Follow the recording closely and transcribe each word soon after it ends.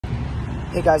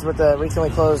Hey guys, we're at the recently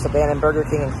closed abandoned Burger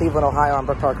King in Cleveland, Ohio on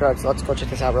Brook Park Road, so let's go check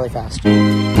this out really fast. Here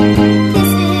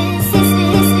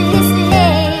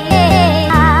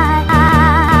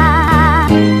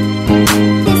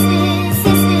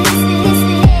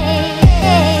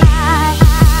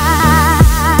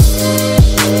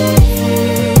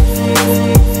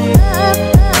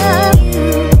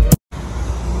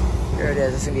it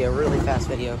is. This is going to be a really fast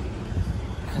video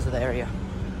because of the area.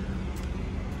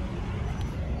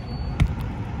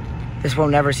 This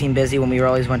one never seemed busy when we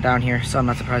always went down here, so I'm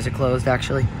not surprised it closed,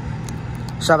 actually.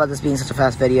 Sorry about this being such a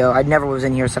fast video. I never was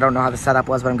in here, so I don't know how the setup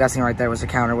was, but I'm guessing right there was the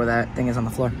counter where that thing is on the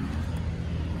floor.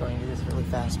 Going to do this really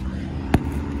fast.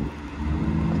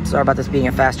 Sorry about this being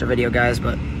a faster video, guys,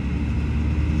 but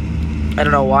I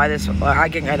don't know why this, I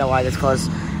know why this closed.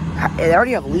 They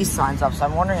already have lease signs up, so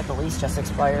I'm wondering if the lease just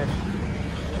expired.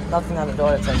 Nothing on the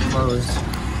door that says closed.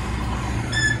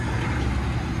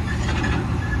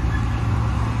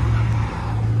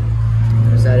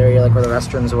 That area, like where the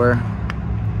restrooms were.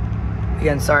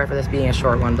 Again, sorry for this being a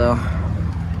short one though.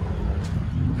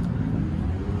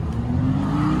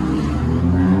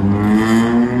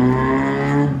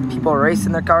 People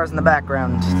racing their cars in the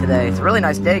background today. It's a really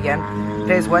nice day again.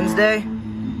 Today's Wednesday.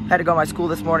 Had to go to my school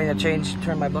this morning to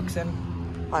turn my books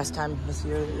in. Last time this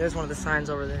year. There's one of the signs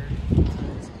over there.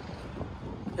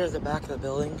 There's the back of the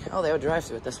building. Oh, they have a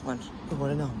drive-thru at this one. Who would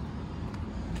have known?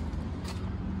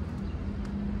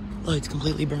 Lights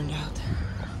completely burned out.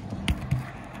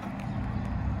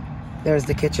 There's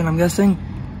the kitchen, I'm guessing.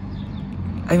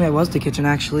 I think that was the kitchen,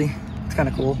 actually. It's kind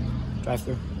of cool.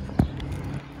 Drive-thru.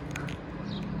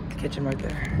 The kitchen right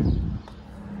there.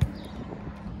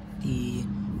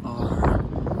 D-R-A.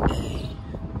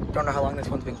 Don't know how long this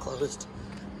one's been closed.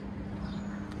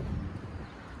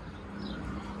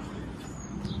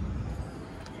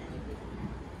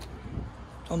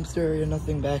 Dumpster area,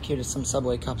 nothing back here, just some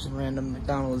Subway cups and random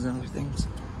McDonald's and other things.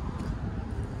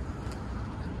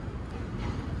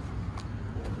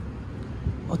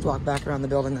 Let's walk back around the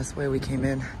building this way we came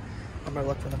in. I'm gonna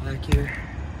look for the back here.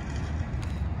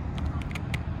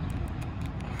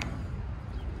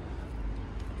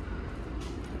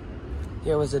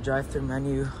 Here was the drive-thru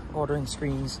menu, ordering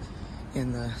screens,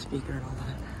 and the speaker and all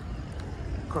that.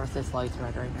 Of course, this light's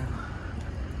red right now.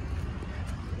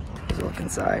 Look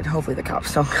inside. Hopefully the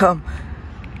cops don't come.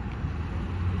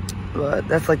 But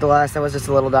that's like the last. That was just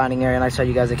a little dining area, and I showed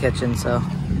you guys the kitchen. So,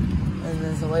 and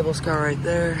there's the label scar right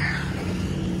there.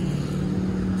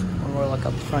 One more look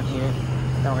up front here.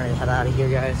 Then we're gonna head out of here,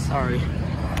 guys. Sorry.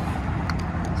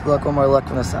 So look, one more look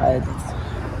on the side.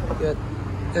 That's good.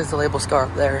 There's the label scar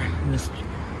up there, and the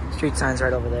street signs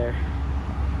right over there.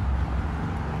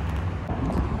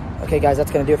 Okay guys,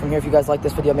 that's going to do it from here. If you guys like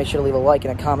this video, make sure to leave a like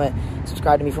and a comment.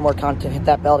 Subscribe to me for more content. Hit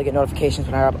that bell to get notifications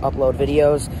when I upload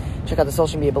videos. Check out the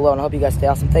social media below, and I hope you guys stay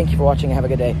awesome. Thank you for watching and have a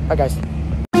good day. Bye guys.